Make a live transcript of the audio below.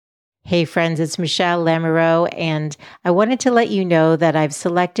Hey friends, it's Michelle Lamoureux, and I wanted to let you know that I've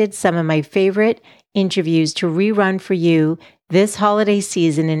selected some of my favorite interviews to rerun for you this holiday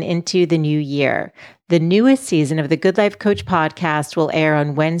season and into the new year. The newest season of the Good Life Coach podcast will air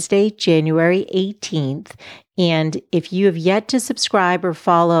on Wednesday, January 18th. And if you have yet to subscribe or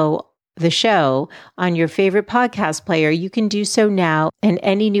follow the show on your favorite podcast player, you can do so now, and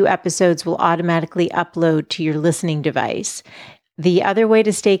any new episodes will automatically upload to your listening device. The other way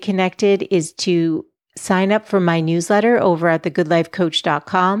to stay connected is to sign up for my newsletter over at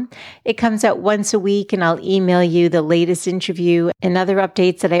thegoodlifecoach.com. It comes out once a week, and I'll email you the latest interview and other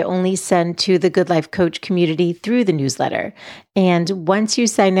updates that I only send to the Good Life Coach community through the newsletter. And once you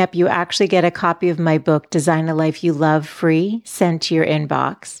sign up, you actually get a copy of my book, Design a Life You Love, free, sent to your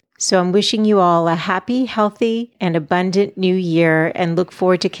inbox. So I'm wishing you all a happy, healthy, and abundant new year, and look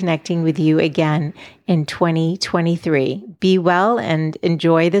forward to connecting with you again in 2023. Be well and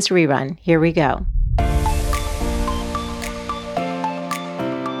enjoy this rerun. Here we go.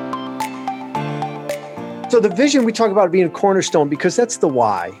 So the vision, we talk about being a cornerstone because that's the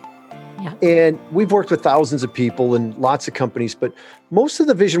why. Yeah. And we've worked with thousands of people and lots of companies, but most of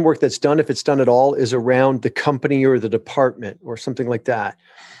the vision work that's done, if it's done at all, is around the company or the department or something like that.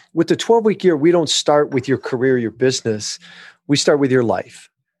 With the 12-week year, we don't start with your career, your business. We start with your life,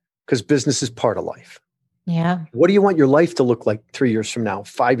 because business is part of life. Yeah. What do you want your life to look like 3 years from now,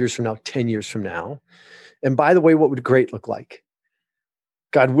 5 years from now, 10 years from now? And by the way, what would great look like?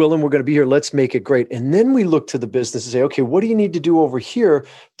 God willing, we're going to be here. Let's make it great. And then we look to the business and say, okay, what do you need to do over here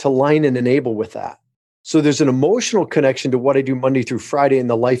to line and enable with that? So there's an emotional connection to what I do Monday through Friday and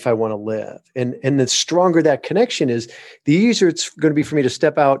the life I want to live. And the stronger that connection is, the easier it's going to be for me to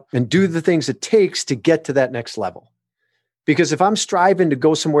step out and do the things it takes to get to that next level. Because if I'm striving to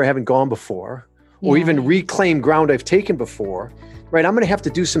go somewhere I haven't gone before, or even reclaim ground I've taken before, right, I'm going to have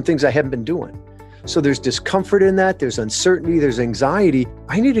to do some things I haven't been doing. So there's discomfort in that. There's uncertainty. There's anxiety.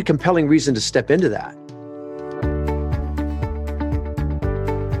 I need a compelling reason to step into that.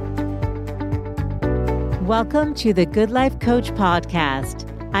 Welcome to the Good Life Coach podcast.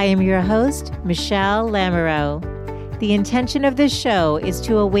 I am your host, Michelle Lamoureux. The intention of this show is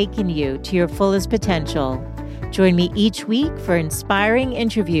to awaken you to your fullest potential. Join me each week for inspiring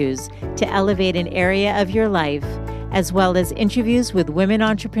interviews to elevate an area of your life, as well as interviews with women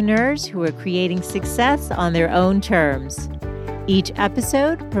entrepreneurs who are creating success on their own terms. Each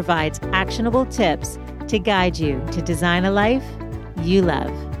episode provides actionable tips to guide you to design a life you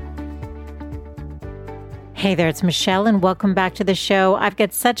love. Hey there, it's Michelle, and welcome back to the show. I've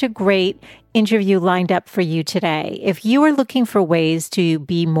got such a great interview lined up for you today. If you are looking for ways to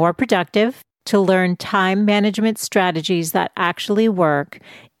be more productive, to learn time management strategies that actually work,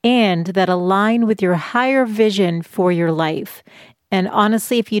 and that align with your higher vision for your life. And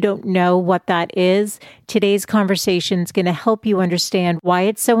honestly, if you don't know what that is, today's conversation is going to help you understand why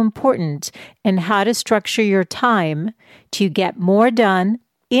it's so important and how to structure your time to get more done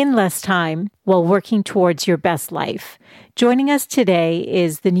in less time while working towards your best life. Joining us today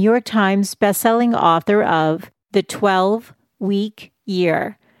is the New York Times bestselling author of The 12-Week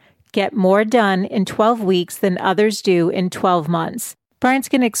Year. Get more done in 12 weeks than others do in 12 months. Brian's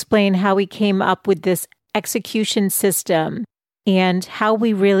going to explain how we came up with this execution system and how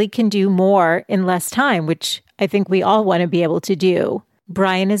we really can do more in less time, which I think we all want to be able to do.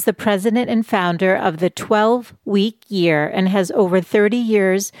 Brian is the president and founder of the 12-Week Year and has over 30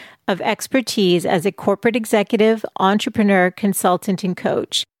 years of expertise as a corporate executive, entrepreneur, consultant, and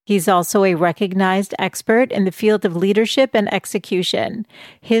coach. He's also a recognized expert in the field of leadership and execution.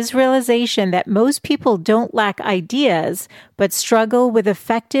 His realization that most people don't lack ideas, but struggle with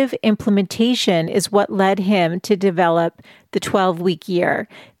effective implementation is what led him to develop the 12-Week Year.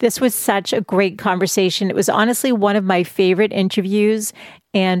 This was such a great conversation. It was honestly one of my favorite interviews.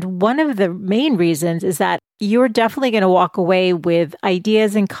 And one of the main reasons is that you're definitely going to walk away with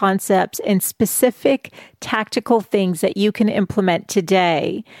ideas and concepts and specific tactical things that you can implement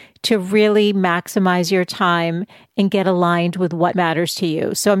today to really maximize your time and get aligned with what matters to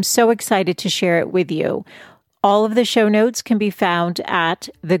you. So I'm so excited to share it with you. All of the show notes can be found at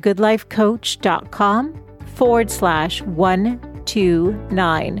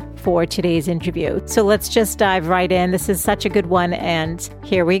thegoodlifecoach.com/129 for today's interview. So let's just dive right in. This is such a good one, and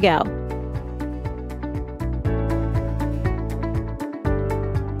here we go.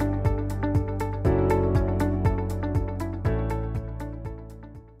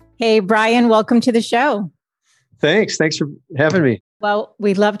 Hey, Brian, welcome to the show. Thanks for having me. Well,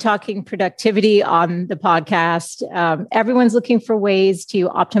 we love talking productivity on the podcast. Everyone's looking for ways to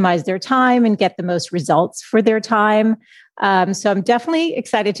optimize their time and get the most results for their time. So I'm definitely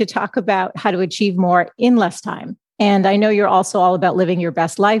excited to talk about how to achieve more in less time. And I know you're also all about living your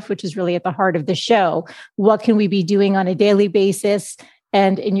best life, which is really at the heart of the show. What can we be doing on a daily basis?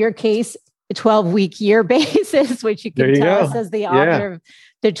 And in your case, a 12-week year basis, which you can tell us as the author of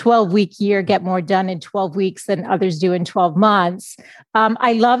the 12-week year, get more done in 12 weeks than others do in 12 months.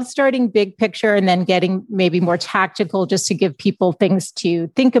 I love starting big picture and then getting maybe more tactical just to give people things to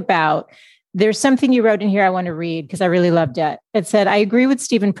think about. There's something you wrote in here I want to read because I really loved it. It said, I agree with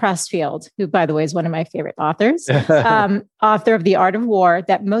Stephen Pressfield, who, by the way, is one of my favorite authors, author of The Art of War,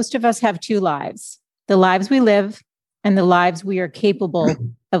 that most of us have two lives, the lives we live and the lives we are capable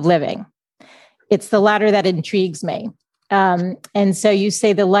of living. It's the latter that intrigues me. And so you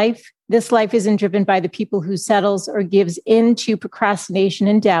say this life isn't driven by the people who settles or gives in to procrastination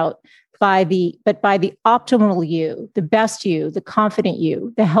and doubt, but by the optimal you, the best you, the confident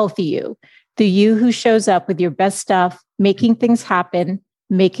you, the healthy you, the you who shows up with your best stuff, making things happen,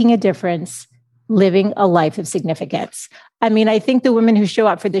 making a difference, living a life of significance. I mean, I think the women who show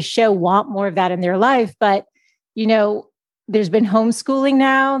up for this show want more of that in their life, but there's been homeschooling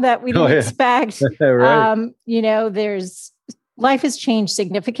now that we didn't expect. Right. Life has changed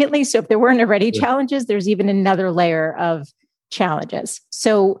significantly. So if there weren't already challenges, there's even another layer of challenges.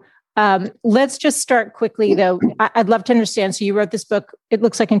 So let's just start quickly, though. I'd love to understand. So you wrote this book, it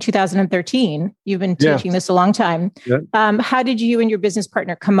looks like in 2013. You've been teaching this a long time. Yeah. How did you and your business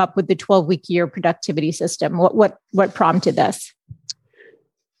partner come up with the 12-week year productivity system? What prompted this?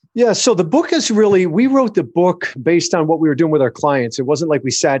 Yeah. So the book we wrote the book based on what we were doing with our clients. It wasn't like we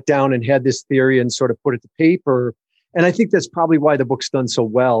sat down and had this theory and sort of put it to paper. And I think that's probably why the book's done so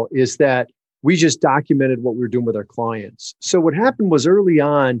well, is that we just documented what we were doing with our clients. So what happened was early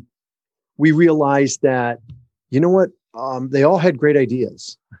on, we realized that, they all had great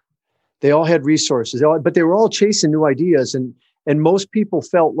ideas. They all had resources, but they were all chasing new ideas. And most people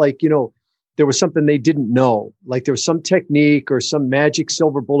felt like, there was something they didn't know, like there was some technique or some magic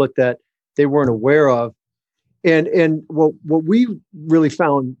silver bullet that they weren't aware of. And what we really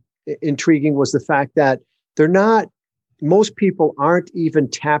found intriguing was the fact that most people aren't even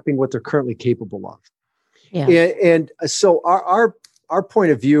tapping what they're currently capable of. Yeah. And so our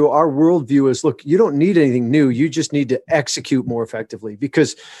point of view, our worldview is, look, you don't need anything new. You just need to execute more effectively,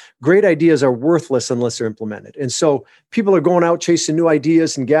 because great ideas are worthless unless they're implemented. And so people are going out chasing new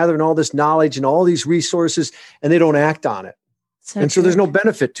ideas and gathering all this knowledge and all these resources, and they don't act on it. So there's no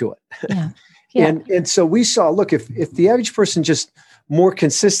benefit to it. Yeah. Yeah. And so we saw, look, if the average person just more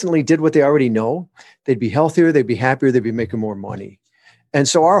consistently did what they already know, they'd be healthier, they'd be happier, they'd be making more money. And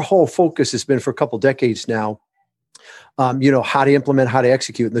so our whole focus has been for a couple of decades now, how to implement, how to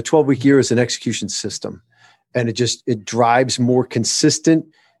execute. And the 12-week year is an execution system. And it drives more consistent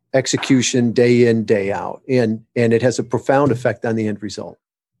execution day in, day out. And it has a profound effect on the end result.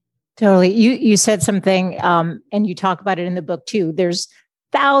 Totally. You said something, and you talk about it in the book too. There's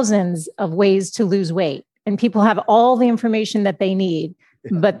thousands of ways to lose weight, and people have all the information that they need.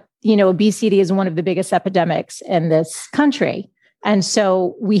 Yeah. But, obesity is one of the biggest epidemics in this country. And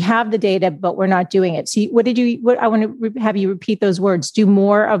so we have the data, but we're not doing it. So I want to have you repeat those words. Do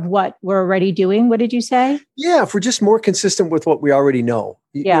more of what we're already doing. What did you say? Yeah, if we're just more consistent with what we already know.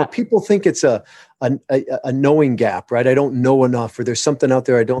 People think it's a knowing gap, right? I don't know enough, or there's something out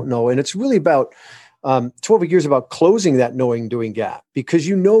there I don't know. And it's really about 12 years about closing that doing gap, because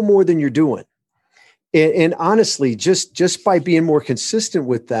you know more than you're doing. And honestly, just by being more consistent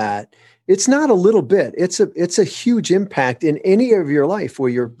with that, it's not a little bit. It's a huge impact in any area of your life where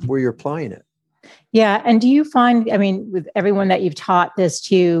you're applying it. Yeah. And do you find, with everyone that you've taught this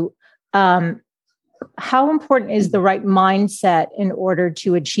to, how important is the right mindset in order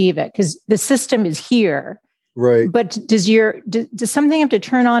to achieve it? Because the system is here. Right. But does something have to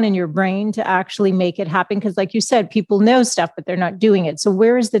turn on in your brain to actually make it happen? Because like you said, people know stuff, but they're not doing it. So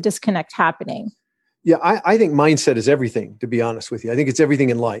where is the disconnect happening? Yeah, I think mindset is everything, to be honest with you. I think it's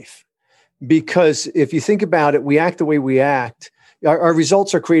everything in life. Because if you think about it, we act the way we act. Our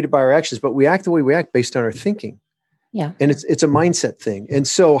results are created by our actions, but we act the way we act based on our thinking. Yeah. And it's a mindset thing. And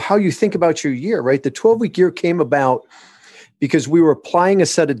so how you think about your year, right? The 12-week year came about because we were applying a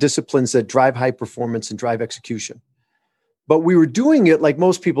set of disciplines that drive high performance and drive execution. But we were doing it like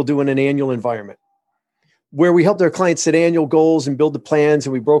most people do in an annual environment, where we helped our clients set annual goals and build the plans,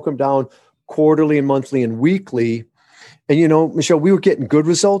 and we broke them down quarterly and monthly and weekly. And, Michelle, we were getting good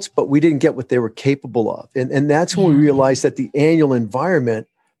results, but we didn't get what they were capable of. And that's when we realized that the annual environment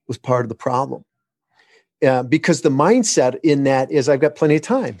was part of the problem. Because the mindset in that is, I've got plenty of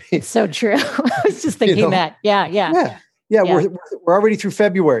time. It's so true. I was just thinking that. Yeah. Yeah, we're already through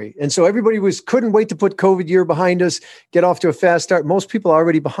February. And so everybody couldn't wait to put COVID year behind us, get off to a fast start. Most people are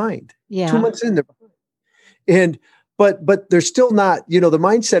already behind. Yeah. 2 months in, they're behind. And but they're still not, the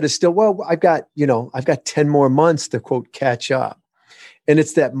mindset is still, well, I've got 10 more months to quote catch up. And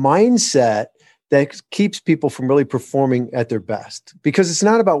it's that mindset that keeps people from really performing at their best, because it's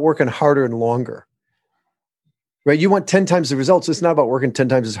not about working harder and longer. Right? You want 10 times the results. It's not about working 10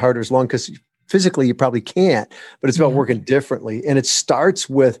 times as hard or as long, because physically you probably can't, but it's about working differently. And it starts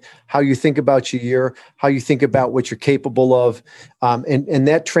with how you think about your year, how you think about what you're capable of. And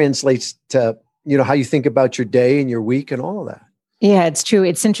that translates to, how you think about your day and your week and all of that. Yeah, it's true.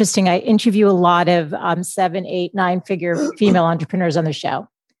 It's interesting. I interview a lot of 7, 8, 9-figure female entrepreneurs on the show,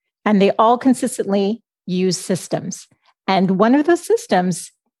 and they all consistently use systems. And one of those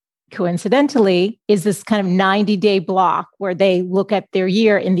systems, coincidentally, is this kind of 90-day block where they look at their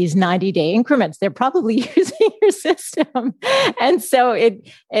year in these 90-day increments. They're probably using your system. And so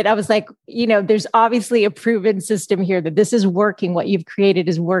I was like, there's obviously a proven system here that this is working. What you've created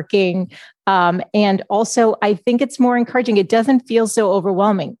is working. And also, I think it's more encouraging. It doesn't feel so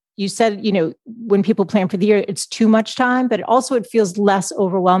overwhelming. You said, when people plan for the year, it's too much time, but also it feels less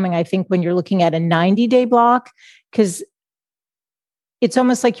overwhelming, I think, when you're looking at a 90-day block, because it's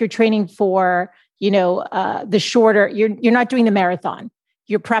almost like you're training for, the shorter, you're not doing the marathon.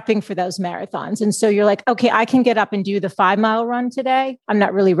 You're prepping for those marathons. And so you're like, okay, I can get up and do the 5-mile run today. I'm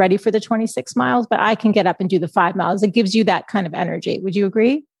not really ready for the 26 miles, but I can get up and do the 5 miles. It gives you that kind of energy. Would you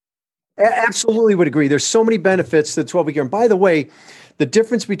agree? Absolutely would agree. There's so many benefits to the 12-week year. And by the way, the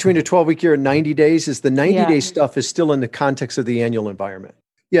difference between a 12-week year and 90 days is the 90-day stuff is still in the context of the annual environment.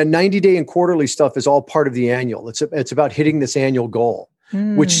 Yeah, 90-day and quarterly stuff is all part of the annual. It's about hitting this annual goal,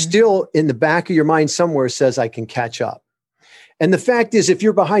 which still in the back of your mind somewhere says, I can catch up. And the fact is, if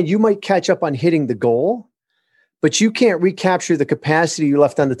you're behind, you might catch up on hitting the goal, but you can't recapture the capacity you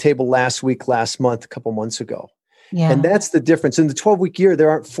left on the table last week, last month, a couple months ago. Yeah. And that's the difference. In the 12-week year, there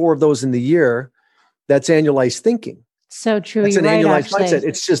aren't 4 of those in the year. That's annualized thinking. So true. It's an annualized mindset.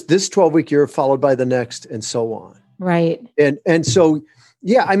 It's just this 12-week year followed by the next and so on. Right. And so,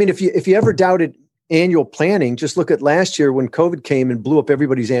 yeah, I mean, if you ever doubted annual planning, just look at last year when COVID came and blew up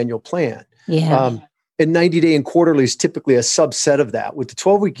everybody's annual plan. Yeah. And 90-day and quarterly is typically a subset of that. With the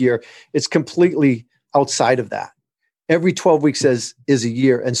 12-week year, it's completely outside of that. Every 12 weeks is a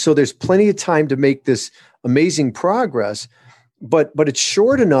year. And so there's plenty of time to make this amazing progress, but it's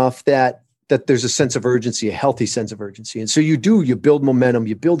short enough that there's a sense of urgency, a healthy sense of urgency. And so you build momentum,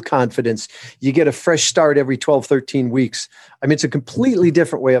 you build confidence, you get a fresh start every 12, 13 weeks. I mean, it's a completely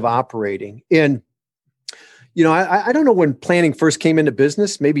different way of operating. And, I don't know when planning first came into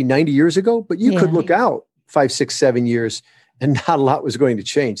business, maybe 90 years ago, but you could look out 5, 6, 7 years and not a lot was going to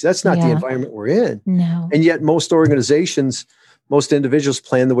change. That's not the environment we're in. No. And yet most organizations, most individuals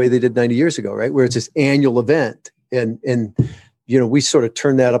plan the way they did 90 years ago, right? Where it's this annual event. And we sort of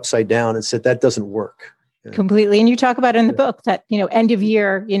turned that upside down and said, that doesn't work. Completely. And you talk about in the book that, end of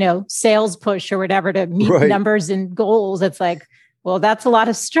year, sales push or whatever to meet numbers and goals. It's like, well, that's a lot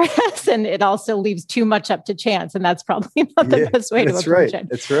of stress. And it also leaves too much up to chance. And that's probably not the best way to approach it.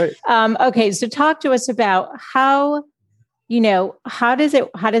 That's right. Okay. So talk to us about how does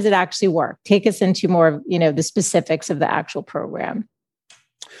it actually work? Take us into more of, the specifics of the actual program.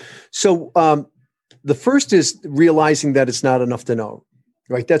 So the first is realizing that it's not enough to know,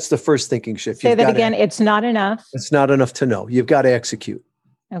 right? That's the first thinking shift. Say that again. It's not enough. It's not enough to know. You've got to execute.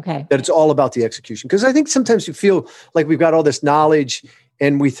 Okay. That it's all about the execution. Because I think sometimes you feel like we've got all this knowledge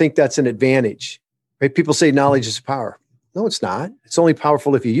and we think that's an advantage, right? People say knowledge is power. No, it's not. It's only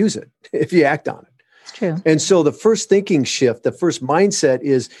powerful if you use it, if you act on it. It's true. And so the first thinking shift, the first mindset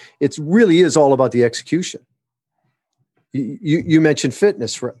is, it really is all about the execution. You mentioned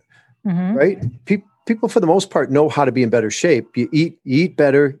fitness, right? Mm-hmm. Right? People, for the most part, know how to be in better shape. You eat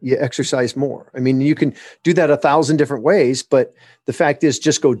better, you exercise more. I mean, you can do that 1,000 different ways, but the fact is,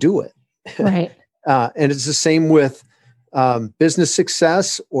 just go do it. Right. And it's the same with business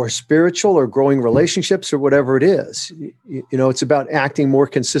success or spiritual or growing relationships or whatever it is. It's about acting more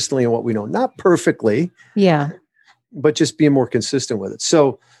consistently in what we know, not perfectly. Yeah. But just being more consistent with it.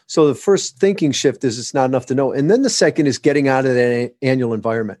 So the first thinking shift is it's not enough to know. And then the second is getting out of that annual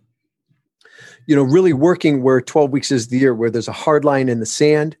environment. Really working where 12 weeks is the year, where there's a hard line in the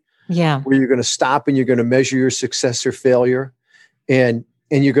sand, where you're going to stop and you're going to measure your success or failure. And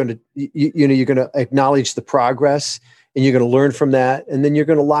you're going to, you're going to acknowledge the progress and you're going to learn from that. And then you're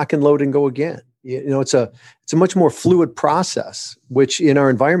going to lock and load and go again. It's a much more fluid process, which in our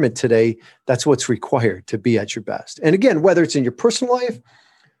environment today, that's what's required to be at your best. And again, whether it's in your personal life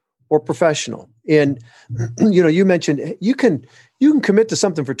or professional. And, you mentioned you can commit to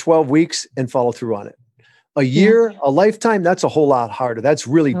something for 12 weeks and follow through on it. A year, a lifetime, that's a whole lot harder. That's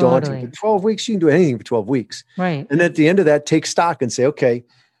really daunting. But 12 weeks, you can do anything for 12 weeks. Right. And at the end of that, take stock and say, okay,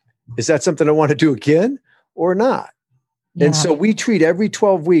 is that something I want to do again or not? Yeah. And so we treat every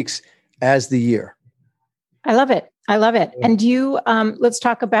 12 weeks as the year. I love it. And let's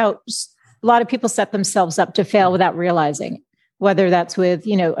talk about, a lot of people set themselves up to fail without realizing it. Whether that's with,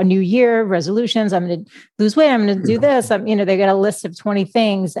 a new year, resolutions, I'm going to lose weight, I'm going to do this. They get a list of 20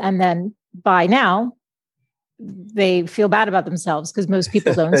 things. And then by now, they feel bad about themselves because most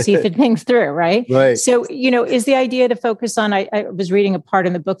people don't see things through, right? Right. So, is the idea to focus on, I was reading a part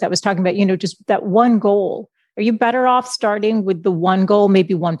in the book that was talking about, just that one goal. Are you better off starting with the one goal,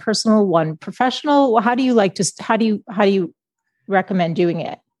 maybe one personal, one professional? How do you recommend doing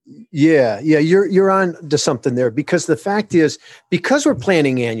it? Yeah. You're on to something there, because the fact is, because we're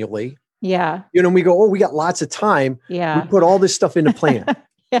planning annually. Yeah. We go, we got lots of time. Yeah. We put all this stuff into plan.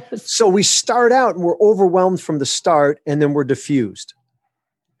 Yes. So we start out and we're overwhelmed from the start, and then we're diffused,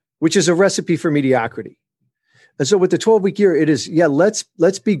 which is a recipe for mediocrity. And so with the 12-week year, it is,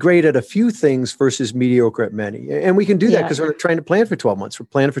 let's be great at a few things versus mediocre at many. And we can do that because we're not trying to plan for 12 months. We're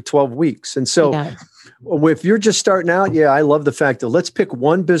planning for 12 weeks. And so if you're just starting out, I love the fact that let's pick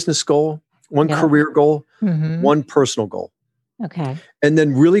one business goal, one career goal, one personal goal. Okay. And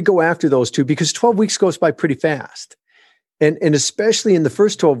then really go after those two, because 12 weeks goes by pretty fast. And especially in the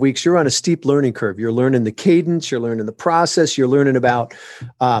first 12 weeks, you're on a steep learning curve. You're learning the cadence, you're learning the process, you're learning about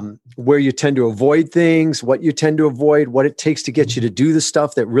where you tend to avoid things, what you tend to avoid, what it takes to get you to do the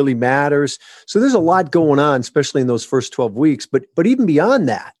stuff that really matters. So there's a lot going on, especially in those first 12 weeks. But even beyond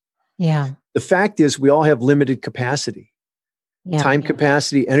that, the fact is we all have limited capacity, time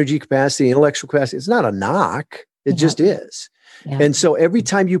capacity, energy capacity, intellectual capacity. It's not a knock. It just is. Yeah. And so every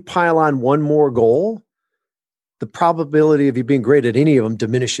time you pile on one more goal, the probability of you being great at any of them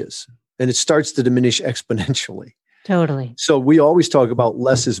diminishes, and it starts to diminish exponentially. Totally. So we always talk about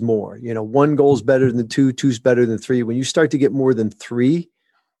less is more. One goal is better than two, two's better than three. When you start to get more than three,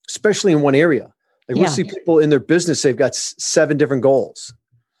 especially in one area, like we'll see people in their business, they've got 7 different goals.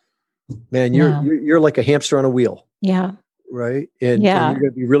 Man, you're like a hamster on a wheel. Yeah. Right. And you're going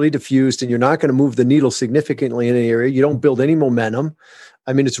to be really diffused, and you're not going to move the needle significantly in any area. You don't build any momentum.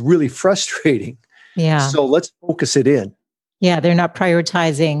 I mean, it's really frustrating. Yeah. So let's focus it in. Yeah. They're not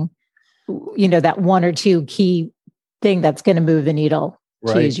prioritizing, that one or two key thing that's going to move the needle,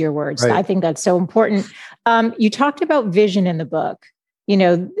 to use your words. Right. I think that's so important. You talked about vision in the book.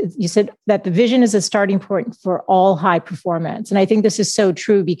 You said that the vision is a starting point for all high performance. And I think this is so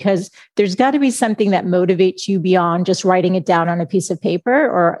true, because there's got to be something that motivates you beyond just writing it down on a piece of paper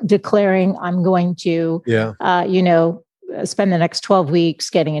or declaring I'm going to, spend the next 12 weeks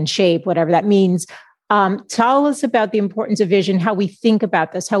getting in shape, whatever that means. Tell us about the importance of vision, how we think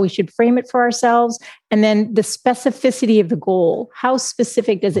about this, how we should frame it for ourselves, and then the specificity of the goal. How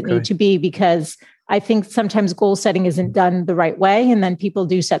specific does it need to be? Because I think sometimes goal setting isn't done the right way, and then people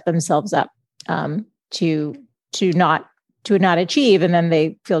do set themselves up to not achieve, and then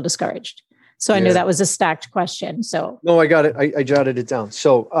they feel discouraged. So I know that was a stacked question. So no, I got it. I jotted it down.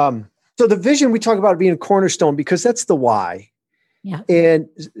 So the vision, we talk about it being a cornerstone because that's the why. Yeah. And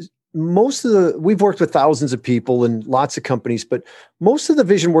we've worked with thousands of people and lots of companies, but most of the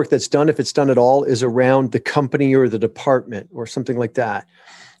vision work that's done, if it's done at all, is around the company or the department or something like that.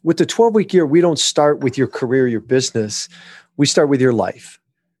 With the 12-week year, we don't start with your career, your business. We start with your life,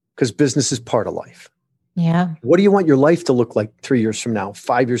 because business is part of life. Yeah. What do you want your life to look like 3 years from now,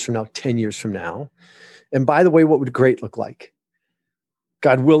 5 years from now, 10 years from now? And by the way, what would great look like?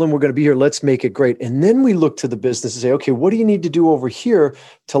 God willing, we're going to be here. Let's make it great. And then we look to the business and say, okay, what do you need to do over here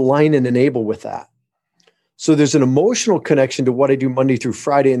to line and enable with that? So there's an emotional connection to what I do Monday through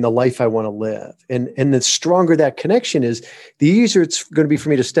Friday and the life I want to live. And the stronger that connection is, the easier it's going to be for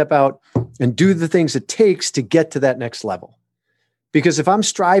me to step out and do the things it takes to get to that next level. Because if I'm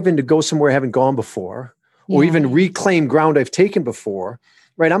striving to go somewhere I haven't gone before, or even reclaim ground I've taken before,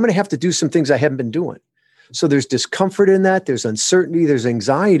 right, I'm going to have to do some things I haven't been doing. So there's discomfort in that. There's uncertainty. There's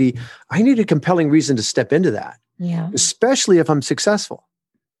anxiety. I need a compelling reason to step into that, especially if I'm successful.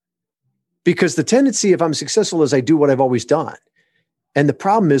 Because the tendency, if I'm successful, is I do what I've always done. And the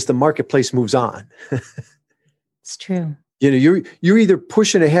problem is the marketplace moves on. It's true. You're either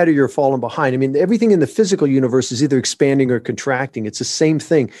pushing ahead or you're falling behind. I mean, everything in the physical universe is either expanding or contracting. It's the same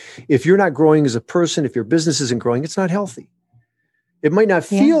thing. If you're not growing as a person, if your business isn't growing, it's not healthy. It might not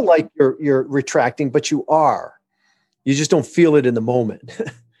feel like you're retracting, but you are. You just don't feel it in the moment.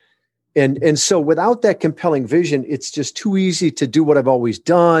 And so without that compelling vision, it's just too easy to do what I've always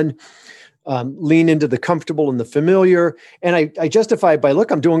done, lean into the comfortable and the familiar. And I justify it by,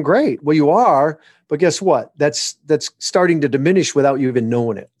 look, I'm doing great. Well, you are, but guess what? That's starting to diminish without you even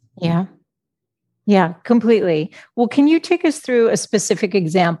knowing it. Yeah. Yeah, completely. Well, can you take us through a specific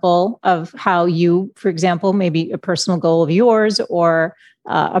example of how you, for example, maybe a personal goal of yours or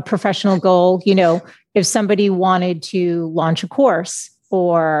a professional goal, if somebody wanted to launch a course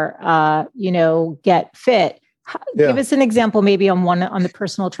or, get fit, give us an example, maybe on one on the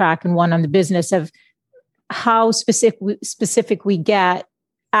personal track and one on the business of how specific we get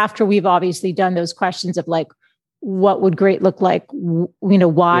after we've obviously done those questions of like, what would great look like?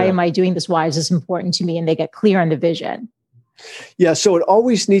 Why am I doing this? Why is this important to me? And they get clear on the vision. Yeah. So it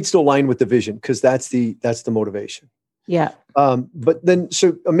always needs to align with the vision because that's the motivation. Yeah. But then,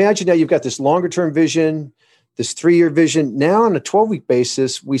 so imagine now you've got this longer term vision, this 3-year vision. Now on a 12-week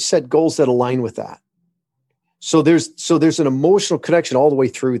basis, we set goals that align with that. So there's an emotional connection all the way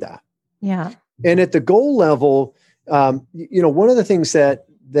through that. Yeah. And at the goal level, one of the things that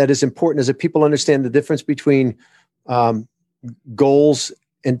is important is that people understand the difference between goals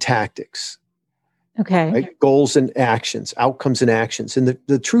and tactics. Okay. Right? Goals and actions, outcomes and actions. And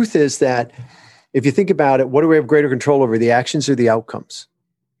the truth is that if you think about it, what do we have greater control over, the actions or the outcomes?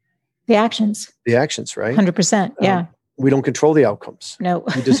 The actions. The actions, right? 100%. Yeah. We don't control the outcomes. No.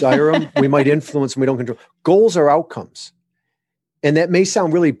 We desire them. We might influence them. We don't control. Goals are outcomes. And that may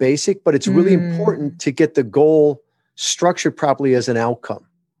sound really basic, but it's really important to get the goal structured properly as an outcome.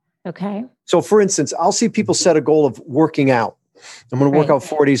 Okay. So for instance, I'll see people set a goal of working out. I'm going to work out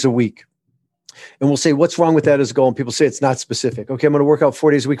 4 days a week. And we'll say, what's wrong with that as a goal? And people say it's not specific. Okay, I'm going to work out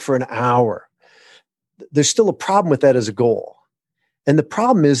 4 days a week for an hour. There's still a problem with that as a goal. And the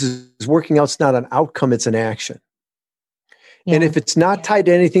problem is working out's not an outcome, it's an action. Yeah. And if it's not tied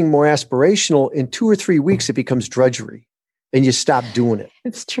to anything more aspirational, in 2 or 3 weeks, it becomes drudgery and you stop doing it.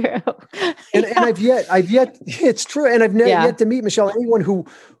 It's true. And I've yet, it's true. And I've yet to meet, Michelle, anyone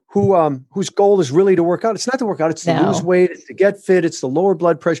whose goal is really to work out. It's not to work out. It's to lose weight. It's to get fit. It's to lower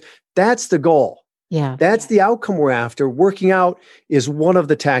blood pressure. That's the goal. Yeah. That's the outcome we're after. Working out is one of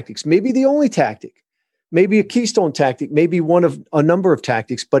the tactics, maybe the only tactic, maybe a keystone tactic, maybe one of a number of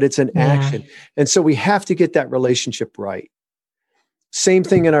tactics, but it's an action. And so we have to get that relationship right. Same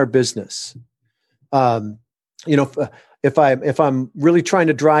thing in our business. If I'm really trying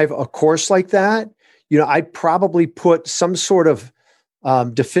to drive a course like that, I'd probably put some sort of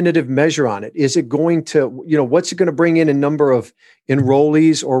definitive measure on it. Is it going to, what's it going to bring in number of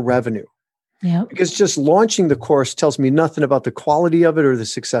enrollees or revenue? Yeah. Because just launching the course tells me nothing about the quality of it or the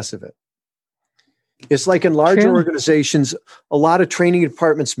success of it. It's like in larger organizations, a lot of training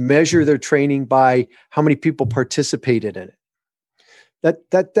departments measure their training by how many people participated in it.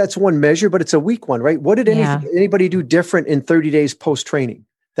 That's one measure, but it's a weak one, right? What did anybody do different in 30 days post-training?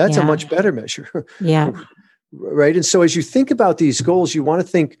 That's a much better measure. Yeah. Right. And so as you think about these goals, you want to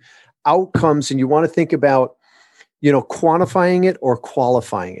think outcomes and you want to think about, quantifying it or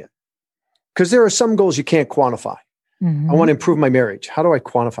qualifying it. Because there are some goals you can't quantify. Mm-hmm. I want to improve my marriage. How do I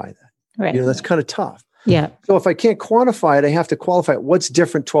quantify that? Right. That's kind of tough. Yeah. So if I can't quantify it, I have to qualify it. What's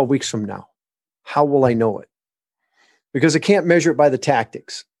different 12 weeks from now? How will I know it? Because I can't measure it by the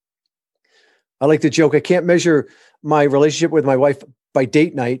tactics. I like to joke, I can't measure my relationship with my wife by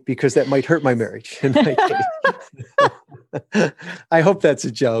date night because that might hurt my marriage. I hope that's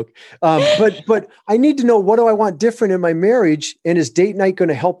a joke. But I need to know, what do I want different in my marriage? And is date night going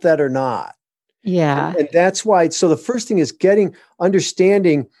to help that or not? Yeah. And that's why. So the first thing is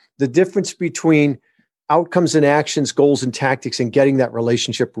understanding the difference between outcomes and actions, goals and tactics, and getting that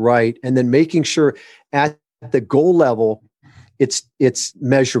relationship right. And then making sure at the goal level, it's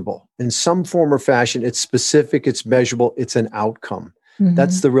measurable in some form or fashion. It's specific, it's measurable, it's an outcome. Mm-hmm.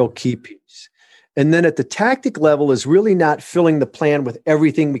 That's the real key piece. And then at the tactic level is really not filling the plan with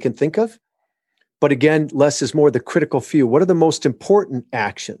everything we can think of. But again, less is more, the critical few. What are the most important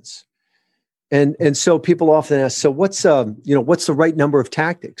actions? And so people often ask, so what's the right number of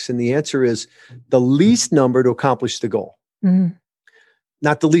tactics? And the answer is the least number to accomplish the goal. Mm-hmm.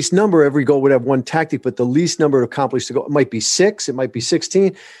 Not the least number, every goal would have one tactic, but the least number to accomplish the goal. It might be 6, it might be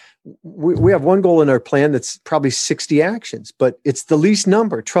 16. We have one goal in our plan that's probably 60 actions, but it's the least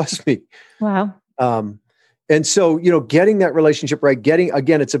number, trust me. Wow. And so, getting that relationship right,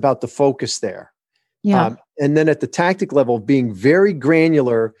 again, it's about the focus there. Yeah. And then at the tactic level, being very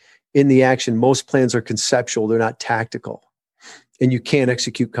granular in the action. Most plans are conceptual, they're not tactical, and you can't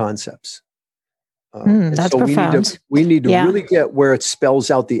execute concepts. That's profound. We need to really get where it spells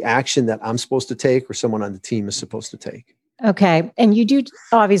out the action that I'm supposed to take or someone on the team is supposed to take. Okay. And you do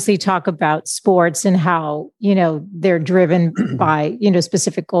obviously talk about sports and how, they're driven by,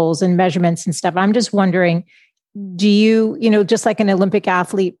 specific goals and measurements and stuff. I'm just wondering, do you, just like an Olympic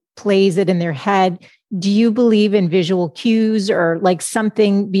athlete plays it in their head, do you believe in visual cues or like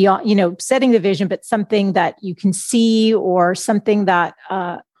something beyond, setting the vision, but something that you can see or something that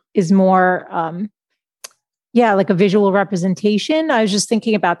is more, like a visual representation? I was just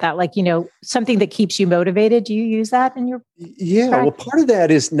thinking about that, like, something that keeps you motivated. Do you use that in your Yeah. practice? Well, part of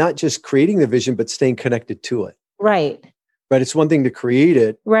that is not just creating the vision, but staying connected to it. Right. Right. It's one thing to create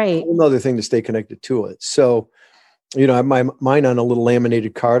it. Right. Another thing to stay connected to it. So, I have mine on a little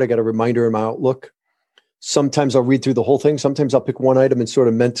laminated card. I got a reminder in my Outlook. Sometimes I'll read through the whole thing. Sometimes I'll pick one item and sort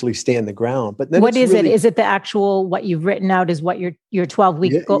of mentally stand the ground. But then what is it? Is it the actual, what you've written out is what your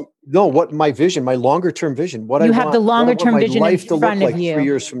 12-week goal? No, what my vision, my longer term vision. What you I have want, the longer term vision in life to front look of like you. 3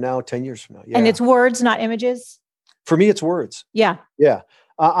 years from now, 10 years from now. Yeah. And it's words, not images? For me, it's words. Yeah. Yeah.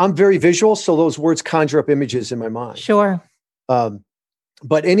 I'm very visual. So those words conjure up images in my mind. Sure.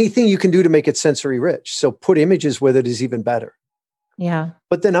 But anything you can do to make it sensory rich. So put images with it is even better. Yeah.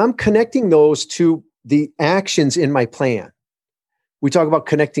 But then I'm connecting those to the actions in my plan. We talk about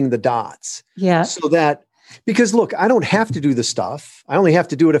connecting the dots. Yeah. So that, because look, I don't have to do the stuff. I only have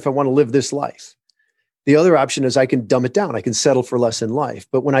to do it if I want to live this life. The other option is I can dumb it down. I can settle for less in life.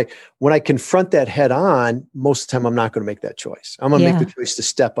 But when I confront that head on, most of the time I'm not going to make that choice. I'm going to make the choice to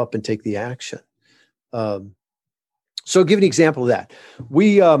step up and take the action. So I'll give you an example of that.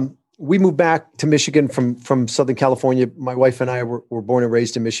 We moved back to Michigan from Southern California. My wife and I were born and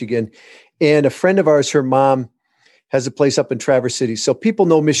raised in Michigan. And a friend of ours, her mom, has a place up in Traverse City. So people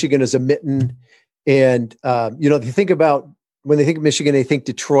know Michigan as a mitten. And, they think about, when they think of Michigan, they think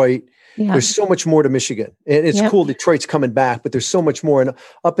Detroit. Yeah. There's so much more to Michigan. And it's cool, Detroit's coming back, but there's so much more. And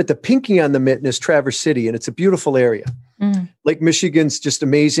up at the pinky on the mitten is Traverse City, and it's a beautiful area. Lake Michigan's just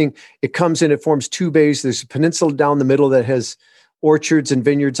amazing. It comes in, it forms two bays. There's a peninsula down the middle that has orchards and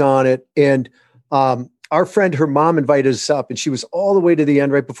vineyards on it. And our friend, her mom invited us up, and she was all the way to the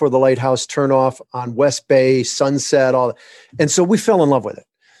end right before the lighthouse turn off on West Bay, sunset, all that. And so we fell in love with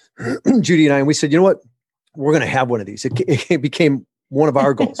it, Judy and I, and we said, you know what, we're going to have one of these. It became one of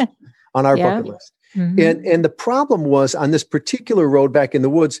our goals on our bucket list. Mm-hmm. And the problem was on this particular road back in the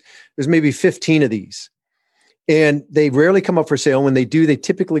woods, there's maybe 15 of these. And they rarely come up for sale. When they do, they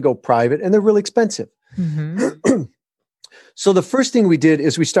typically go private, and they're really expensive. Mm-hmm. So the first thing we did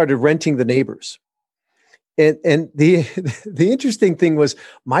is we started renting the neighbors. And the interesting thing was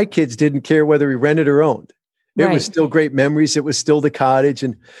my kids didn't care whether we rented or owned. It was still great memories. It was still the cottage.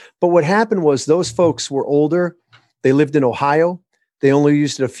 But what happened was those folks were older. They lived in Ohio. They only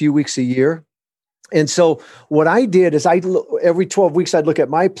used it a few weeks a year. And so what I did is every 12 weeks, I'd look at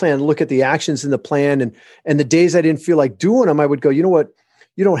my plan, look at the actions in the plan. And the days I didn't feel like doing them, I would go, you know what?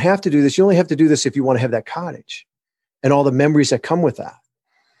 You don't have to do this. You only have to do this if you want to have that cottage and all the memories that come with that.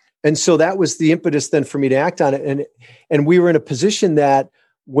 And so that was the impetus then for me to act on it. And we were in a position that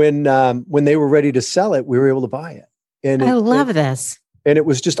when they were ready to sell it, we were able to buy it. And I love this. And it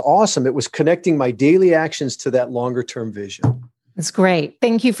was just awesome. It was connecting my daily actions to that longer term vision. That's great.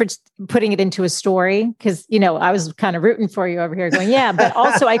 Thank you for putting it into a story, because, I was kind of rooting for you over here going, yeah, but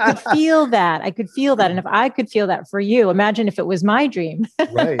also I could feel that. And if I could feel that for you, imagine if it was my dream.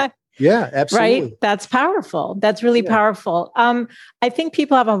 Right. Yeah, absolutely. Right. That's powerful. That's really powerful. I think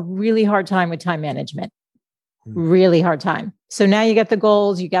people have a really hard time with time management, really hard time. So now you got the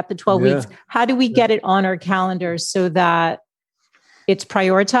goals, you got the 12 weeks. How do we get it on our calendars so that it's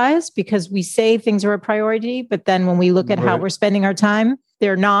prioritized? Because we say things are a priority, but then when we look at how we're spending our time,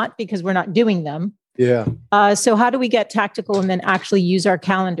 they're not, because we're not doing them. Yeah. So how do we get tactical and then actually use our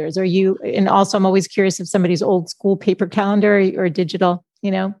calendars? And also I'm always curious if somebody's old school paper calendar or digital,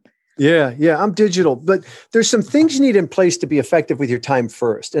 Yeah, I'm digital, but there's some things you need in place to be effective with your time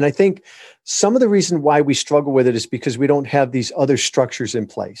first. And I think some of the reason why we struggle with it is because we don't have these other structures in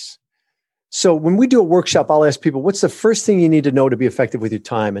place. So when we do a workshop, I'll ask people, what's the first thing you need to know to be effective with your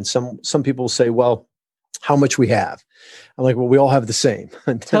time? And some people will say, well, how much we have. I'm like, well, we all have the same.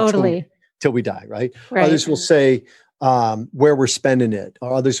 Totally. Till we die, right? Others will say where we're spending it.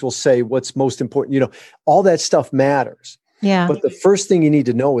 Or others will say what's most important. All that stuff matters. Yeah. But the first thing you need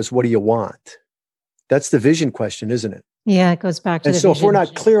to know is, what do you want? That's the vision question, isn't it? Yeah, it goes back to the vision. And so if we're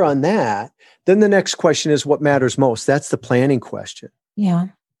not clear on that, then the next question is, what matters most? That's the planning question. Yeah.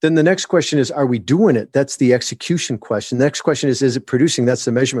 Then the next question is, are we doing it? That's the execution question. The next question is it producing? That's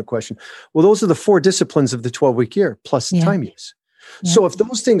the measurement question. Well, those are the 4 disciplines of the 12-week year plus time use. Yeah. So if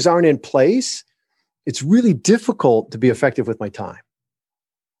those things aren't in place, it's really difficult to be effective with my time.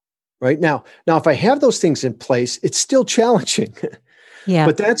 right? Now, if I have those things in place, it's still challenging. Yeah.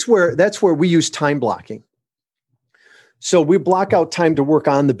 But that's where we use time blocking. So we block out time to work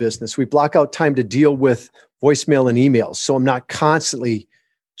on the business. We block out time to deal with voicemail and emails. So I'm not constantly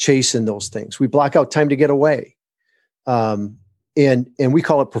chasing those things. We block out time to get away. And we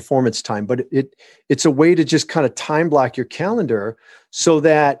call it performance time, but it's a way to just kind of time block your calendar so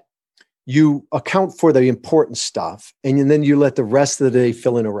that you account for the important stuff. And then you let the rest of the day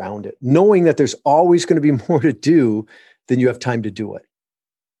fill in around it, knowing that there's always going to be more to do than you have time to do it.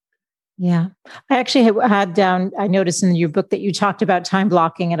 Yeah. I actually had down, I noticed in your book that you talked about time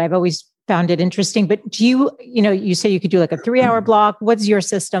blocking, and I've always found it interesting. But do you say you could do like a 3-hour block. What's your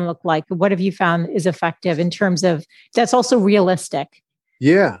system look like? What have you found is effective in terms of that's also realistic?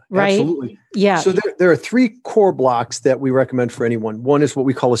 Yeah, right? Absolutely. Yeah. So there are 3 core blocks that we recommend for anyone. One is what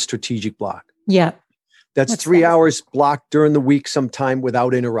we call a strategic block. Yeah. That's 3 hours blocked during the week sometime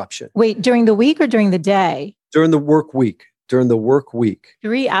without interruption. Wait, during the week or during the day? During the work week.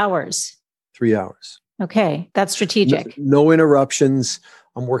 3 hours. 3 hours. Okay. That's strategic. No interruptions.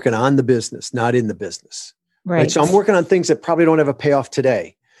 I'm working on the business, not in the business. Right. So I'm working on things that probably don't have a payoff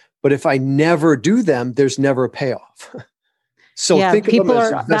today. But if I never do them, there's never a payoff. So yeah, think people of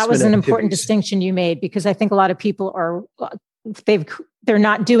them are, as that was an investment important activities. Distinction you made, because I think a lot of people are, they're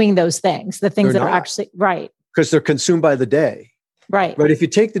not doing those things, the things They're that are not. actually right. Because they're consumed by the day. Right. Right. If you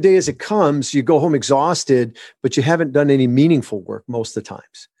take the day as it comes, you go home exhausted, but you haven't done any meaningful work most of the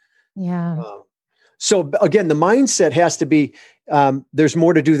times. Yeah. So again, the mindset has to be, there's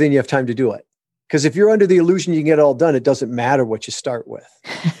more to do than you have time to do it. Because if you're under the illusion you can get it all done, it doesn't matter what you start with.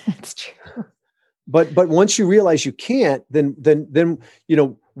 That's true. But once you realize you can't, then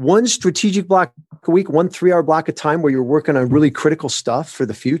one strategic block a week, 1 3-hour block of time where you're working on really critical stuff for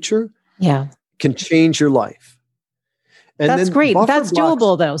the future, can change your life. And that's then great. That's blocks,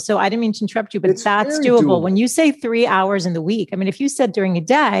 doable though. So I didn't mean to interrupt you, but that's doable. When you say 3 hours in the week, I mean, if you said during a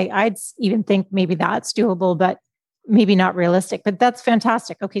day, I'd even think maybe that's doable, but maybe not realistic. But that's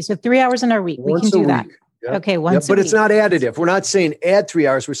fantastic. Okay, so 3 hours in our week, we can do that. Yep. Okay, once a but week. it's not additive. We're not saying add 3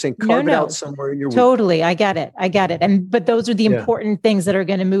 hours. We're saying carve it out somewhere in your week. Totally. I get it. But those are the important things that are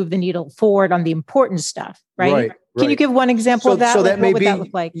going to move the needle forward on the important stuff, right? Can you give one example of that? So that may what would be that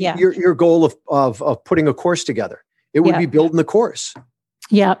look like? Yeah. Your goal of putting a course together. It would be building the course.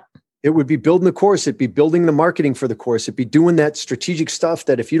 Yeah. It would be building the course. It'd be building the marketing for the course. It'd be doing that strategic stuff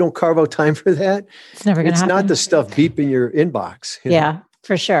that if you don't carve out time for that, it's never going to happen. It's not the stuff beep in your inbox. Yeah,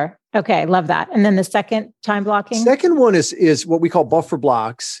 for sure. Okay. Love that. And then the second time blocking? Second one is what we call buffer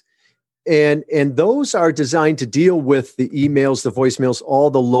blocks. And those are designed to deal with the emails, the voicemails, all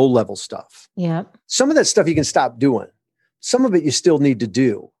the low level stuff. Yeah. Some of that stuff you can stop doing. Some of it you still need to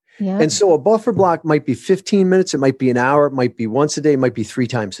do. Yeah. And so a buffer block might be 15 minutes. It might be an hour. It might be once a day. It might be 3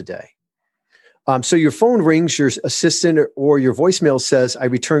 times a day. So your phone rings, your assistant or your voicemail says, I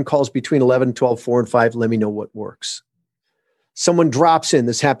return calls between 11, 12, 4, and 5. Let me know what works. Someone drops in.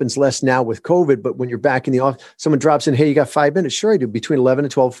 This happens less now with COVID, but when you're back in the office, someone drops in, hey, you got 5 minutes? Sure, I do. Between 11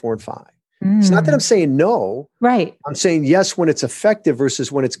 and 12, 4, and 5. It's not that I'm saying no. Right. I'm saying yes when it's effective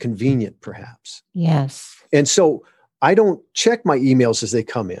versus when it's convenient, perhaps. Yes. And so I don't check my emails as they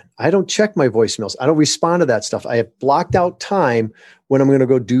come in. I don't check my voicemails. I don't respond to that stuff. I have blocked out time when I'm going to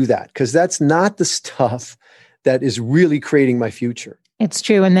go do that, because that's not the stuff that is really creating my future. It's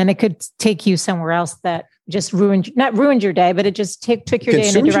true. And then it could take you somewhere else that just not ruined your day, but it just took your day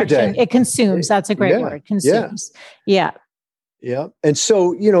in a direction. It consumes. That's a great word. Consumes. Yeah. And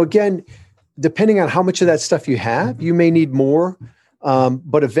so, again, depending on how much of that stuff you have, you may need more.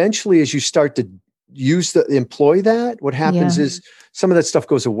 But eventually, as you start to employ that, what happens is some of that stuff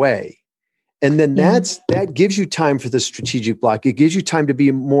goes away. And then that gives you time for the strategic block. It gives you time to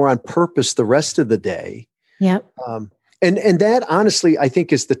be more on purpose the rest of the day. Yep. And that honestly, I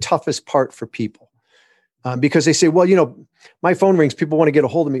think is the toughest part for people. Because they say, well, my phone rings, people want to get a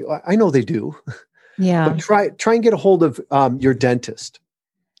hold of me. I know they do. Yeah. But try and get a hold of your dentist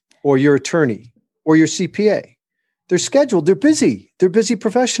or your attorney or your CPA. They're scheduled. They're busy. They're busy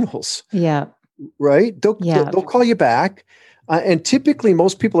professionals. Yeah. Right? They'll call you back. And typically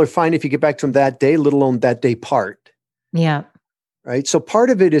most people are fine if you get back to them that day, let alone that day part. Yeah. Right. So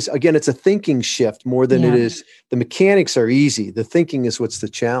part of it is, again, it's a thinking shift more than it is. The mechanics are easy. The thinking is what's the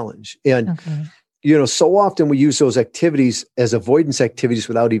challenge. And, so often we use those activities as avoidance activities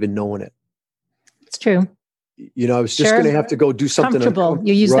without even knowing it. It's true. I was just going to have to go do something. Comfortable.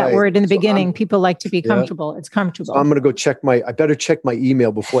 You use that word in the beginning. People like to be comfortable. It's comfortable. So I'm going to go I better check my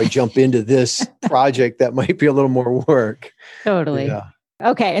email before I jump into this project that might be a little more work. Totally. Yeah.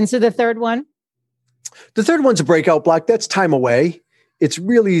 Okay. And so the third one? The third one's a breakout block. That's time away. it's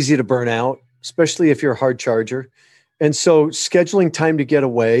really easy to burn out, especially if you're a hard charger. And so scheduling time to get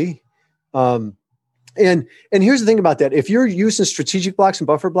away. And here's the thing about that. If you're using strategic blocks and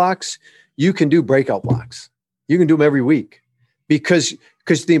buffer blocks, you can do breakout blocks. You can do them every week because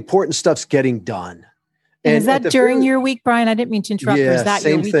the important stuff's getting done. And is that during your week, Brian? I didn't mean to interrupt. Or is that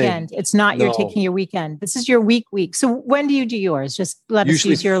your weekend? Thing. It's not you're taking your weekend. This is your week. So when do you do yours? Just let us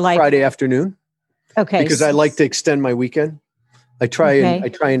use your life. Friday afternoon. Okay. Because I like to extend my weekend. I try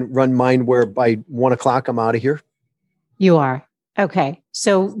and run mine where by 1 o'clock I'm out of here. You are. Okay.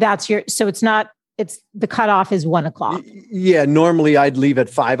 So it's the cutoff is 1 o'clock. Yeah. Normally I'd leave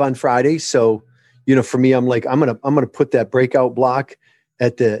at 5 on Friday. So, for me, I'm like, I'm going to put that breakout block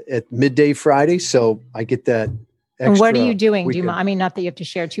at midday Friday. So I get that extra. And what are you doing? Weekend. I mean, not that you have to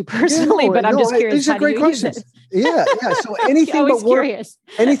share too personally, but I'm just curious. These are great questions. Yeah. So anything but work,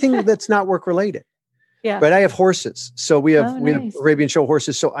 anything that's not work related. Yeah. But I have horses. So we have Arabian show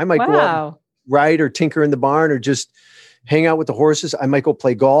horses. So I might go out, ride or tinker in the barn or just hang out with the horses. I might go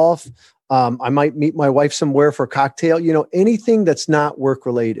play golf. I might meet my wife somewhere for a cocktail, anything that's not work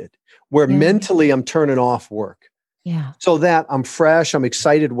related, where mentally I'm turning off work. Yeah. So that I'm fresh, I'm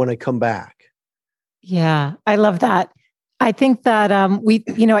excited when I come back. Yeah. I love that. I think that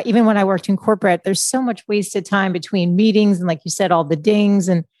even when I worked in corporate, there's so much wasted time between meetings and like you said, all the dings,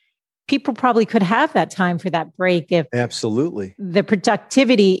 and people probably could have that time for that break if absolutely the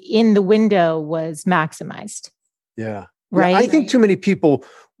productivity in the window was maximized. Yeah. Right. Yeah, I think too many people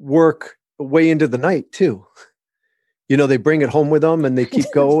work way into the night too. They bring it home with them and they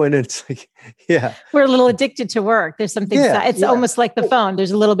keep going. And it's like, yeah. We're a little addicted to work. There's something, it's almost like the phone.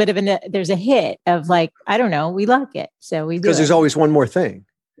 There's a little bit of there's a hit of like, I don't know, we like it. So we do. Because there's always one more thing.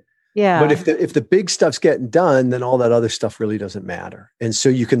 Yeah. But if the big stuff's getting done, then all that other stuff really doesn't matter. And so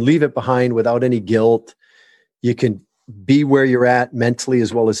you can leave it behind without any guilt. You can be where you're at mentally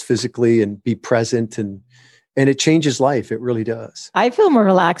as well as physically and be present, and it changes life. It really does. I feel more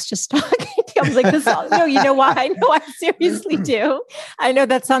relaxed just talking to you. I was like, no, you know why? I know I seriously do. I know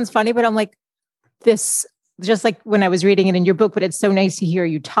that sounds funny, but I'm like, this, just like when I was reading it in your book, but it's so nice to hear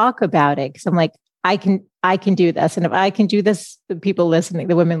you talk about it. Cause I'm like, I can do this. And if I can do this, the people listening,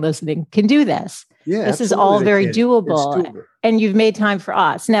 the women listening can do this. Yeah, this is all very doable. And you've made time for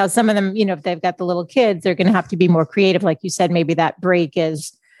us. Now, some of them, if they've got the little kids, they're going to have to be more creative. Like you said, maybe that break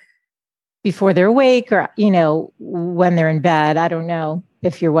is before they're awake or, when they're in bed. I don't know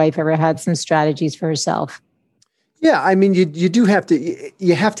if your wife ever had some strategies for herself. Yeah. I mean, you do have to,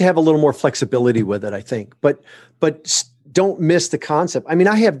 you have to have a little more flexibility with it, I think, but don't miss the concept. I mean,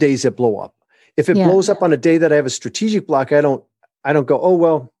 I have days that blow up. If it blows up on a day that I have a strategic block, I don't go, oh,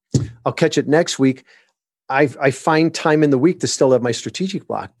 well, I'll catch it next week. I find time in the week to still have my strategic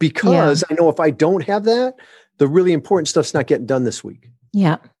block because I know if I don't have that, the really important stuff's not getting done this week.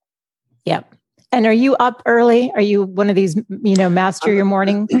 Yeah. Yeah. And are you up early? Are you one of these, master your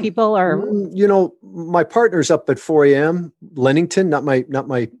morning people or? My partner's up at 4 a.m. Lennington, not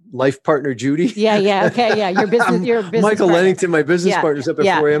my life partner, Judy. Yeah. Okay. Yeah. Your business Michael partner. Lennington, my business partner's up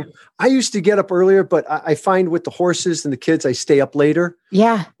at 4 a.m. I used to get up earlier, but I find with the horses and the kids, I stay up later.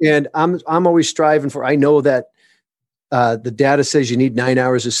 Yeah. And I'm always striving I know that the data says you need 9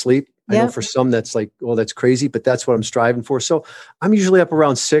 hours of sleep. I know for some that's like, well, that's crazy, but that's what I'm striving for. So I'm usually up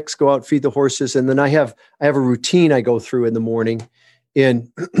around 6, go out, feed the horses. And then I have a routine I go through in the morning,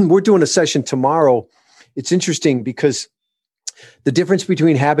 and we're doing a session tomorrow. It's interesting because the difference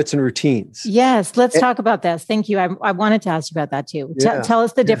between habits and routines. Yes. Let's talk about this. Thank you. I wanted to ask you about that too. Tell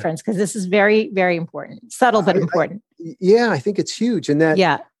us the difference, because this is very, very important, subtle, but important. I think it's huge. And that,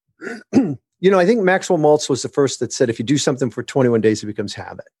 I think Maxwell Maltz was the first that said, if you do something for 21 days, it becomes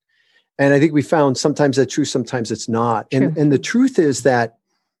habit. And I think we found sometimes that's true, sometimes it's not. And the truth is that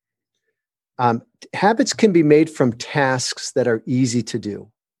habits can be made from tasks that are easy to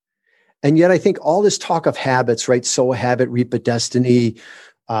do. And yet I think all this talk of habits, right? Sow a habit, reap a destiny.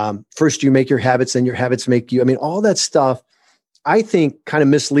 First you make your habits, then your habits make you. I mean, all that stuff, I think kind of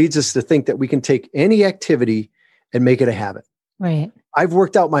misleads us to think that we can take any activity and make it a habit. Right. I've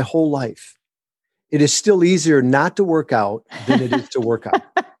worked out my whole life. It is still easier not to work out than it is to work out.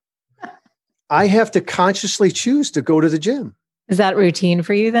 I have to consciously choose to go to the gym. Is that routine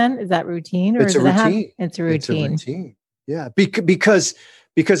for you then? Is that routine? Or it's a routine. It's a routine. It's a routine. Yeah. Because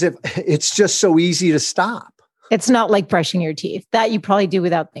if it's just so easy to stop. It's not like brushing your teeth that you probably do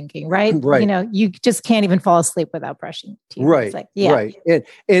without thinking, right? Right. You just can't even fall asleep without brushing teeth. Right. It's like, Right.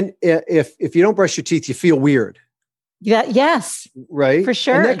 And if you don't brush your teeth, you feel weird. Yeah. Yes. Right. For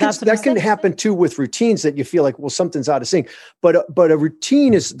sure. And that can happen too with routines that you feel like, well, something's out of sync. But a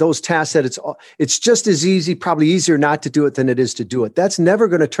routine is those tasks that it's just as easy, probably easier not to do it than it is to do it. That's never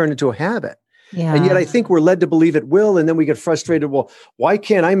going to turn into a habit. Yeah. And yet I think we're led to believe it will. And then we get frustrated. Well, why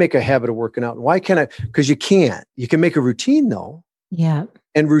can't I make a habit of working out? And why can't I? Because you can't. You can make a routine though. Yeah.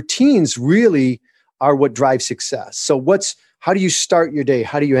 And routines really are what drive success. So how do you start your day?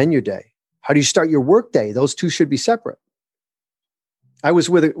 How do you end your day? How do you start your work day? Those two should be separate. I was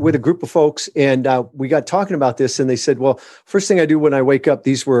with a group of folks and we got talking about this and they said, well, first thing I do when I wake up,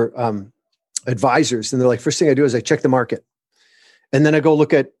 these were advisors. And they're like, first thing I do is I check the market. And then I go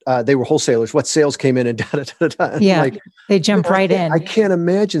look at, they were wholesalers, what sales came in and da-da-da-da. Yeah, like, they jump right in. I can't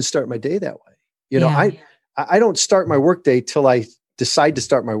imagine starting my day that way. I don't start my workday till I decide to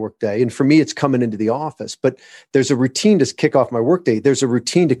start my workday. And for me, it's coming into the office. But there's a routine to kick off my workday. There's a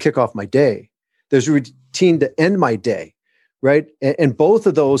routine to kick off my day. There's a routine to end my day, right? And both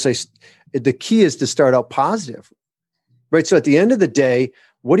of those, the key is to start out positive, right? So at the end of the day,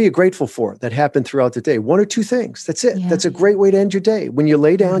 what are you grateful for that happened throughout the day? One or two things. That's it. Yeah. That's a great way to end your day. When you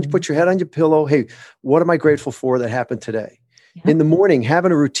lay down, you put your head on your pillow. Hey, what am I grateful for that happened today? Yeah. In the morning,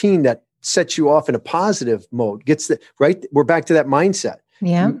 having a routine that sets you off in a positive mode right. We're back to that mindset.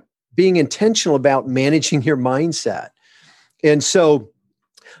 Yeah. Being intentional about managing your mindset. And so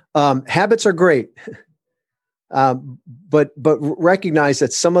habits are great. But recognize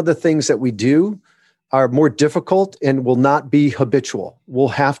that some of the things that we do are more difficult and will not be habitual. We'll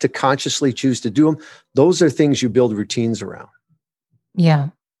have to consciously choose to do them. Those are things you build routines around. Yeah.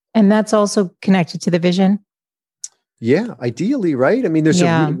 And that's also connected to the vision. Yeah, ideally, right? I mean,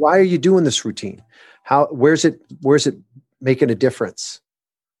 why are you doing this routine? Where's it making a difference?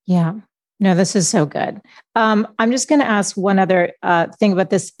 Yeah. No, this is so good. I'm just going to ask one other thing about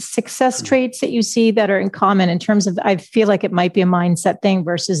this success traits that you see that are in common in terms of, I feel like it might be a mindset thing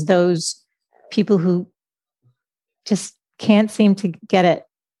versus those people who just can't seem to get it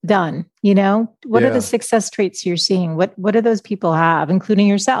done. What are the success traits you're seeing? What do those people have, including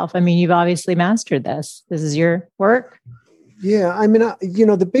yourself? I mean, you've obviously mastered this. This is your work. Yeah. I mean,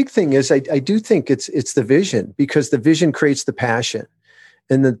 the big thing is I do think it's the vision, because the vision creates the passion.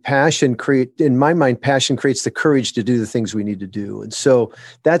 And the passion in my mind, passion creates the courage to do the things we need to do. And so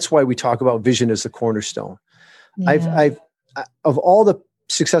that's why we talk about vision as the cornerstone. Yeah. Of all the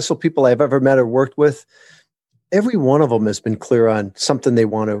successful people I've ever met or worked with, every one of them has been clear on something they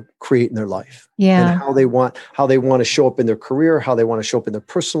want to create in their life. Yeah. And how they want to show up in their career, how they want to show up in their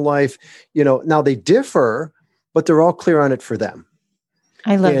personal life. Now they differ, but they're all clear on it for them.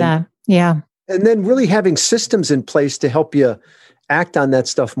 I love that. Yeah. And then really having systems in place to help you act on that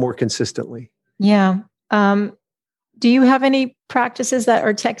stuff more consistently. Yeah. Do you have any practices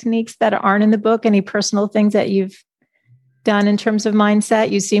or techniques that aren't in the book? Any personal things that you've done in terms of mindset?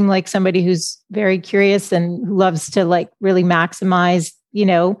 You seem like somebody who's very curious and who loves to really maximize,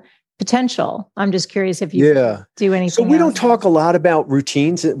 potential. I'm just curious if you do anything. So we don't talk a lot about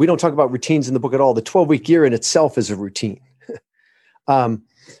routines. We don't talk about routines in the book at all. The 12-week year in itself is a routine.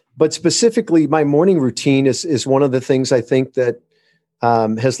 But specifically, my morning routine is one of the things I think that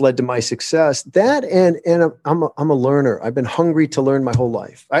has led to my success. That and I'm a learner. I've been hungry to learn my whole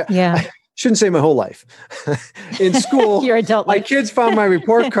life. I shouldn't say my whole life. In school, your adult my life. Kids found my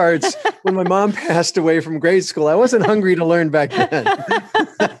report cards when my mom passed away from grade school. I wasn't hungry to learn back then.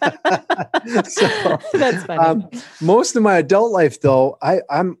 So, that's funny. Most of my adult life, though, I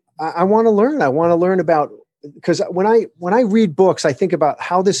want to learn. I want to learn about. Because when I read books, I think about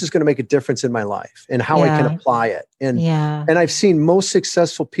how this is going to make a difference in my life and how I can apply it. And I've seen most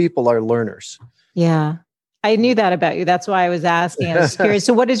successful people are learners. Yeah. I knew that about you. That's why I was asking. I was curious.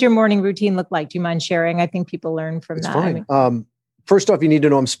 So what does your morning routine look like? Do you mind sharing? I think people learn from that. Fine. First off, you need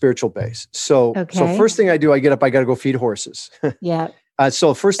to know I'm spiritual based. So first thing I do, I get up, I got to go feed horses. Yeah.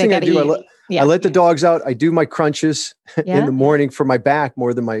 So first thing I do, I let the dogs out. I do my crunches in the morning for my back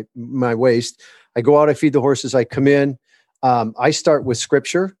more than my waist. I go out, I feed the horses, I come in. I start with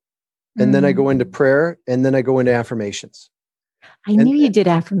scripture, and then I go into prayer, and then I go into affirmations. I knew you did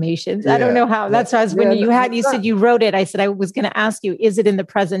affirmations. I don't know how. That's why you said you wrote it. I said, I was going to ask you, is it in the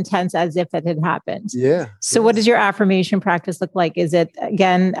present tense as if it had happened? Yeah. So what does your affirmation practice look like? Is it,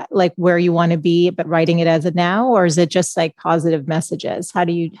 again, like where you want to be, but writing it as a now, or is it just like positive messages? How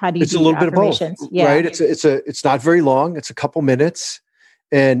do you it's a little bit of both, right? It's not very long. It's a couple minutes.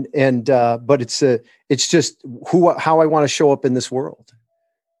 But it's just how I want to show up in this world.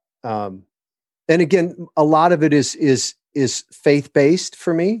 And again, a lot of it is faith-based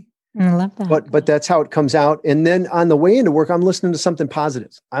for me. I love that. But that's how it comes out. And then on the way into work, I'm listening to something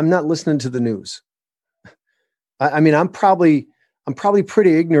positive. I'm not listening to the news. I mean, I'm probably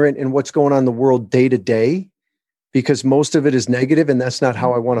pretty ignorant in what's going on in the world day to day, because most of it is negative, and that's not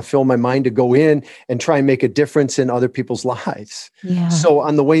how I want to fill my mind to go in and try and make a difference in other people's lives. Yeah. So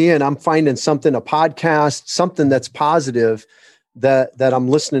on the way in, I'm finding something, a podcast, something that's positive that I'm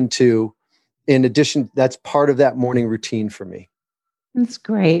listening to. In addition, that's part of that morning routine for me. That's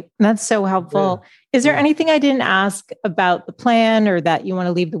great. That's so helpful. Yeah. Is there anything I didn't ask about the plan, or that you want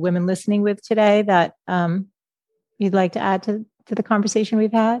to leave the women listening with today that you'd like to add to the conversation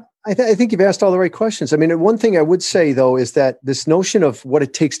we've had? I think you've asked all the right questions. I mean, one thing I would say, though, is that this notion of what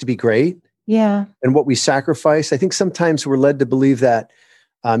it takes to be great, and what we sacrifice, I think sometimes we're led to believe that,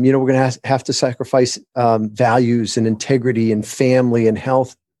 we're going to have to sacrifice values and integrity and family and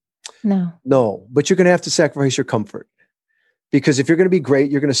health. No, but you're going to have to sacrifice your comfort. Because if you're going to be great,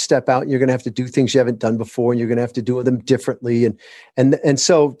 you're going to step out and you're going to have to do things you haven't done before, and you're going to have to do them differently. And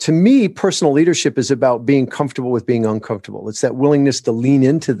so to me, personal leadership is about being comfortable with being uncomfortable. It's that willingness to lean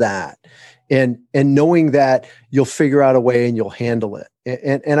into that and knowing that you'll figure out a way and you'll handle it.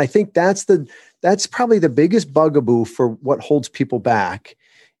 And I think that's probably the biggest bugaboo for what holds people back,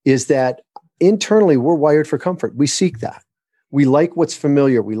 is that internally we're wired for comfort. We seek that. We like what's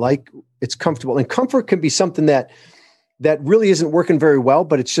familiar. We like it's comfortable. And comfort can be something that really isn't working very well,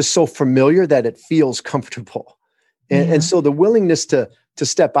 but it's just so familiar that it feels comfortable. And so the willingness to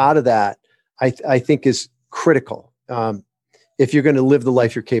step out of that, I think is critical if you're going to live the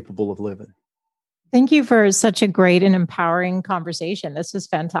life you're capable of living. Thank you for such a great and empowering conversation. This was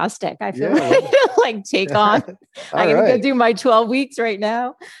fantastic. I feel like take on. I'm going to go do my 12 weeks right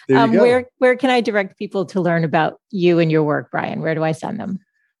now. Where can I direct people to learn about you and your work, Brian? Where do I send them?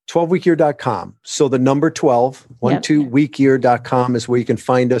 12weekyear.com. So the number 12, 12weekyear.com is where you can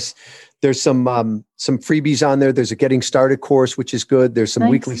find us. There's some freebies on there. There's a getting started course, which is good. There's some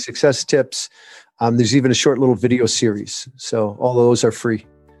weekly success tips. There's even a short little video series. So all those are free.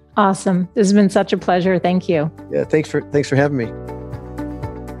 Awesome. This has been such a pleasure. Thank you. Yeah. Thanks for having me.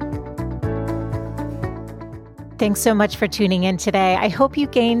 Thanks so much for tuning in today. I hope you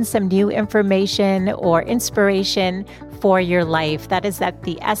gained some new information or inspiration for your life. That is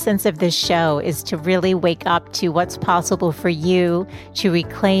the essence of this show, is to really wake up to what's possible for you, to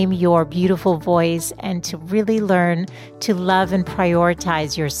reclaim your beautiful voice, and to really learn to love and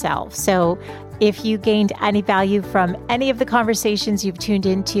prioritize yourself. So if you gained any value from any of the conversations you've tuned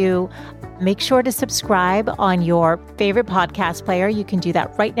into, make sure to subscribe on your favorite podcast player. You can do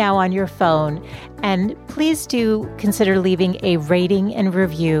that right now on your phone. And please do consider leaving a rating and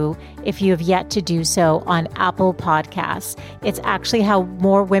review if you have yet to do so on Apple Podcasts. It's actually how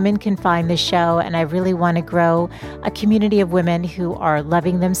more women can find the show. And I really want to grow a community of women who are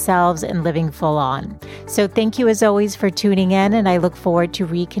loving themselves and living full on. So thank you as always for tuning in. And I look forward to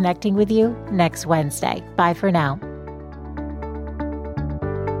reconnecting with you next Wednesday. Bye for now.